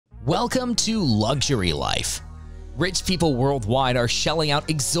Welcome to luxury life. Rich people worldwide are shelling out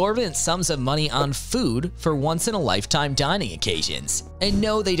exorbitant sums of money on food for once-in-a-lifetime dining occasions. And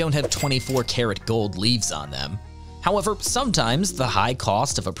no, they don't have 24-karat gold leaves on them. However, sometimes the high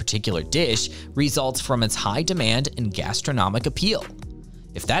cost of a particular dish results from its high demand and gastronomic appeal.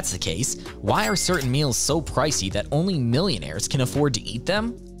 If that's the case, why are certain meals so pricey that only millionaires can afford to eat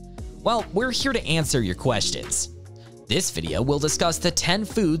them? Well, we're here to answer your questions. This video will discuss the 10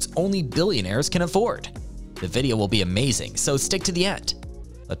 foods only billionaires can afford. The video will be amazing, so stick to the end.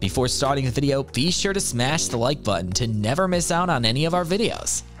 But before starting the video, be sure to smash the like button to never miss out on any of our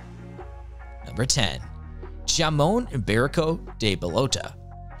videos. Number 10. Jamon Iberico de Bellota,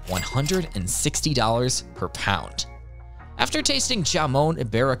 $160 per pound. After tasting Jamon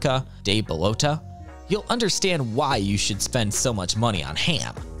Iberico de Bellota, you'll understand why you should spend so much money on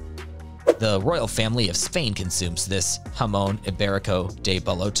ham. The royal family of Spain consumes this Jamon Iberico de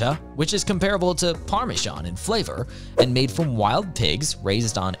Bellota, which is comparable to Parmesan in flavor and made from wild pigs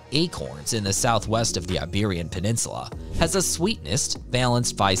raised on acorns in the southwest of the Iberian Peninsula, has a sweetness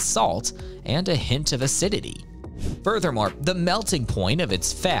balanced by salt and a hint of acidity. Furthermore, the melting point of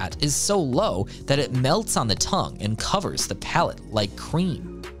its fat is so low that it melts on the tongue and covers the palate like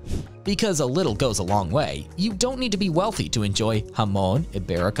cream. Because a little goes a long way, you don't need to be wealthy to enjoy Jamon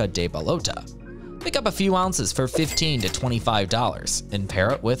Iberico de Bellota. Pick up a few ounces for $15 to $25 and pair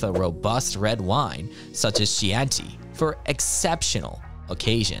it with a robust red wine such as Chianti for exceptional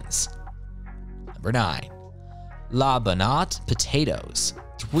occasions. Number 9. La Bonat potatoes,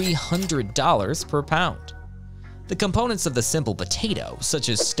 $300 per pound. The components of the simple potato, such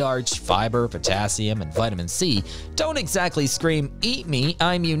as starch, fiber, potassium, and vitamin C, don't exactly scream, "Eat me,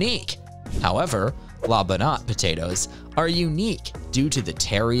 I'm unique." However, La Bonat potatoes are unique due to the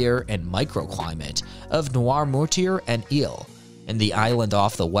terroir and microclimate of Noirmoutier and Ile, and the island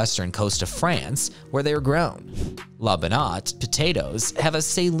off the western coast of France where they are grown. La Bonat potatoes have a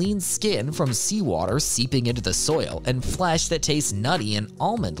saline skin from seawater seeping into the soil and flesh that tastes nutty and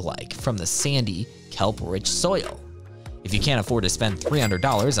almond-like from the sandy, kelp-rich soil. If you can't afford to spend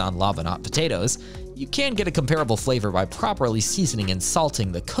 $300 on La Bonat potatoes, you can get a comparable flavor by properly seasoning and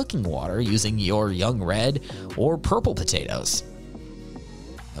salting the cooking water using your young red or purple potatoes.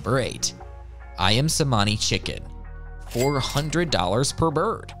 Number 8. Ayam Cemani chicken, $400 per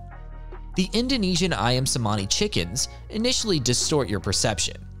bird. The Indonesian Ayam Cemani chickens initially distort your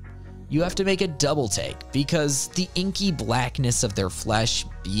perception. You have to make a double take because the inky blackness of their flesh,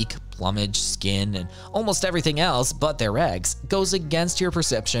 beak, plumage, skin, and almost everything else but their eggs goes against your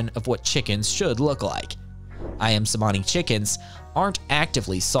perception of what chickens should look like. Ayam Cemani chickens aren't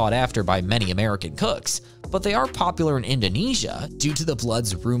actively sought after by many American cooks, but they are popular in Indonesia due to the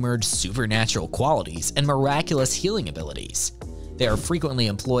blood's rumored supernatural qualities and miraculous healing abilities. They are frequently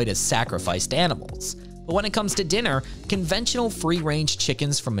employed as sacrificed animals. But when it comes to dinner, conventional free-range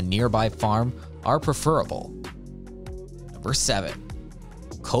chickens from a nearby farm are preferable. Number 7.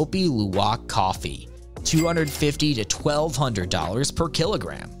 Kopi Luwak coffee, $250 to $1,200 per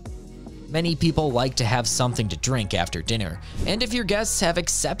kilogram. Many people like to have something to drink after dinner, and if your guests have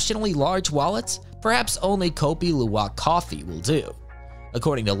exceptionally large wallets, perhaps only Kopi Luwak coffee will do.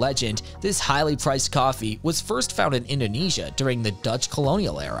 According to legend, this highly priced coffee was first found in Indonesia during the Dutch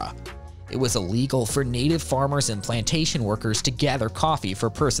colonial era. It was illegal for native farmers and plantation workers to gather coffee for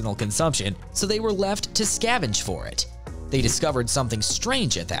personal consumption, so they were left to scavenge for it. They discovered something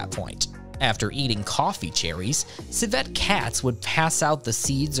strange at that point. After eating coffee cherries, civet cats would pass out the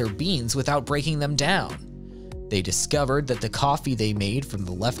seeds or beans without breaking them down. They discovered that the coffee they made from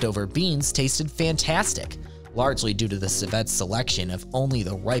the leftover beans tasted fantastic, largely due to the civet's selection of only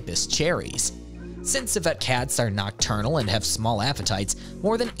the ripest cherries. Since civet cats are nocturnal and have small appetites,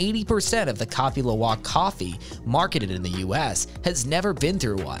 more than 80% of the Kopi Luwak coffee marketed in the US has never been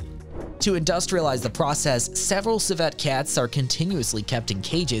through one. To industrialize the process, several civet cats are continuously kept in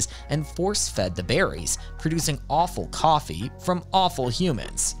cages and force-fed the berries, producing awful coffee from awful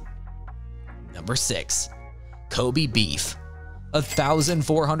humans. Number 6. Kobe beef,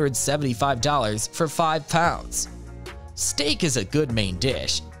 $1,475 for 5 pounds. Steak is a good main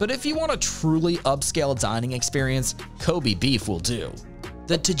dish, but if you want a truly upscale dining experience, Kobe beef will do.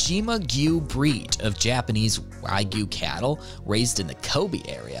 The Tajima-Gyu breed of Japanese Wagyu cattle raised in the Kobe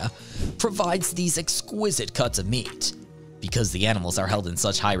area provides these exquisite cuts of meat. Because the animals are held in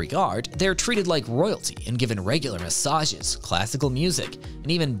such high regard, they're treated like royalty and given regular massages, classical music,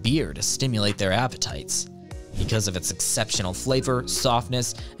 and even beer to stimulate their appetites. Because of its exceptional flavor,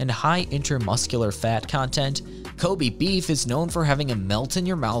 softness, and high intermuscular fat content, Kobe beef is known for having a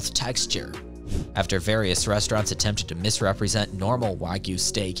melt-in-your-mouth texture. After various restaurants attempted to misrepresent normal Wagyu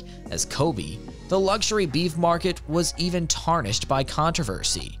steak as Kobe, the luxury beef market was even tarnished by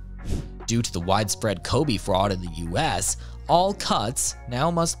controversy. Due to the widespread Kobe fraud in the US, all cuts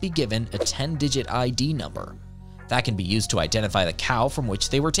now must be given a 10-digit ID number. That can be used to identify the cow from which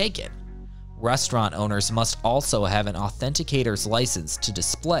they were taken. Restaurant owners must also have an authenticator's license to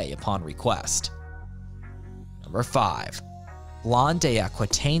display upon request. Number 5. Blanc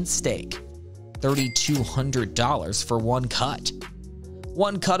d'Aquitaine steak, $3,200 for one cut.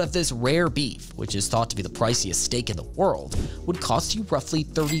 One cut of this rare beef, which is thought to be the priciest steak in the world, would cost you roughly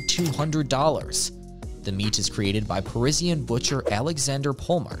 $3,200. The meat is created by Parisian butcher Alexander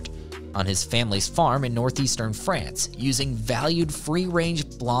Polmart on his family's farm in northeastern France using valued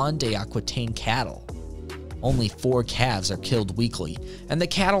free-range Blanc d'Aquitaine cattle. Only 4 calves are killed weekly, and the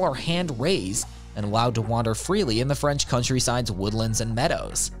cattle are hand-raised and allowed to wander freely in the French countryside's woodlands and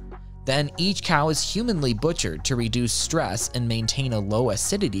meadows. Then each cow is humanly butchered to reduce stress and maintain a low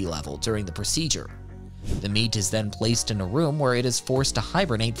acidity level during the procedure. The meat is then placed in a room where it is forced to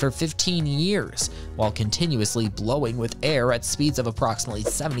hibernate for 15 years while continuously blowing with air at speeds of approximately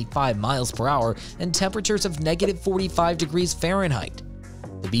 75 miles per hour and temperatures of -45 degrees Fahrenheit.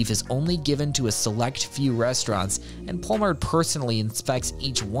 The beef is only given to a select few restaurants, and Polmart personally inspects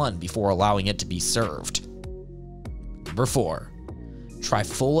each one before allowing it to be served. Number 4.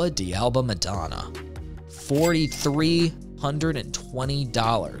 Trifola di Alba Madonna,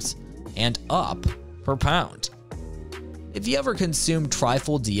 $4,320 and up per pound. If you ever consumed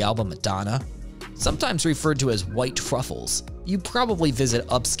Trifle di Alba Madonna, sometimes referred to as white truffles, you probably visit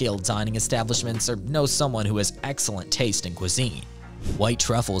upscale dining establishments or know someone who has excellent taste in cuisine. White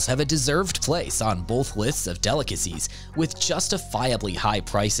truffles have a deserved place on both lists of delicacies, with justifiably high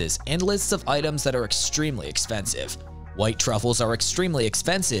prices and lists of items that are extremely expensive. White truffles are extremely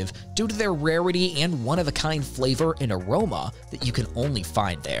expensive due to their rarity and one-of-a-kind flavor and aroma that you can only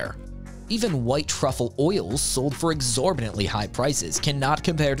find there. Even white truffle oils sold for exorbitantly high prices cannot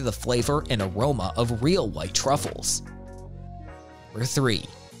compare to the flavor and aroma of real white truffles. Number 3.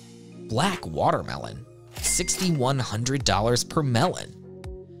 Black watermelon, $6,100 per melon.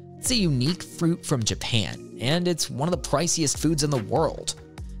 It's a unique fruit from Japan, and it's one of the priciest foods in the world.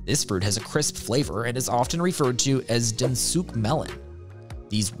 This fruit has a crisp flavor and is often referred to as Densuke melon.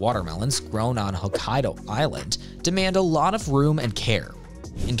 These watermelons, grown on Hokkaido Island, demand a lot of room and care.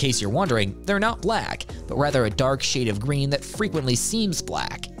 In case you're wondering, they're not black, but rather a dark shade of green that frequently seems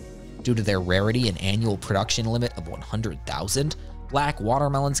black. Due to their rarity and annual production limit of 100,000, black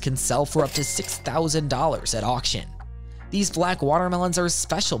watermelons can sell for up to $6,000 at auction. These black watermelons are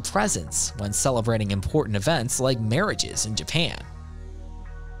special presents when celebrating important events like marriages in Japan.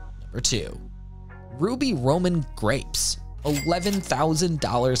 Number 2. Ruby Roman grapes,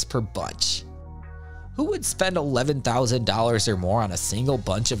 $11,000 per bunch. Who would spend $11,000 or more on a single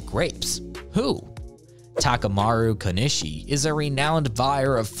bunch of grapes? Who? Takamaru Konishi is a renowned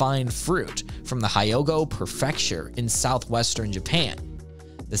buyer of fine fruit from the Hyogo Prefecture in southwestern Japan.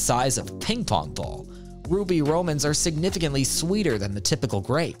 The size of a ping pong ball, Ruby Romans are significantly sweeter than the typical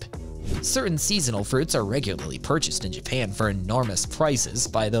grape. Certain seasonal fruits are regularly purchased in Japan for enormous prices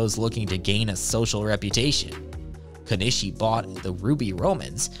by those looking to gain a social reputation. Konishi bought the Ruby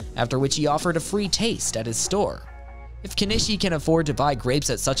Romans, after which he offered a free taste at his store. If Konishi can afford to buy grapes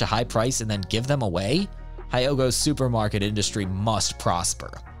at such a high price and then give them away, Hyogo's supermarket industry must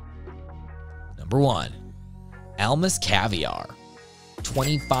prosper. Number 1. Almas Caviar,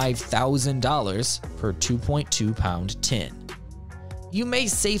 $25,000 per 2.2 pound tin. You may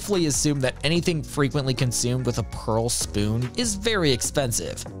safely assume that anything frequently consumed with a pearl spoon is very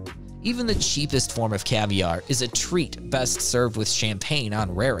expensive. Even the cheapest form of caviar is a treat best served with champagne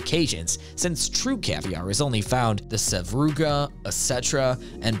on rare occasions, since true caviar is only found the Sevruga, Osetra,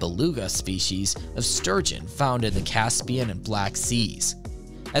 and Beluga species of sturgeon found in the Caspian and Black Seas.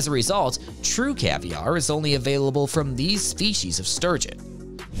 As a result, true caviar is only available from these species of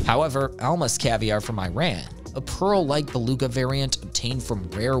sturgeon. However, Almas caviar from Iran, a pearl-like beluga variant obtained from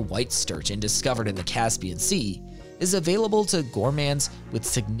rare white sturgeon discovered in the Caspian Sea, is available to gourmands with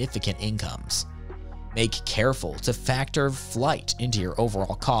significant incomes. Make careful to factor flight into your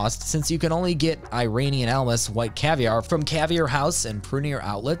overall cost, since you can only get Iranian Almas white caviar from Caviar House and Prunier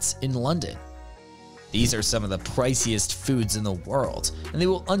outlets in London. These are some of the priciest foods in the world, and they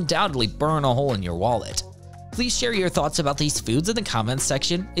will undoubtedly burn a hole in your wallet. Please share your thoughts about these foods in the comments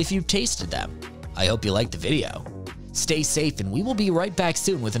section if you've tasted them. I hope you liked the video. Stay safe, and we will be right back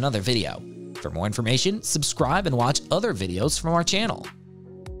soon with another video. For more information, subscribe and watch other videos from our channel.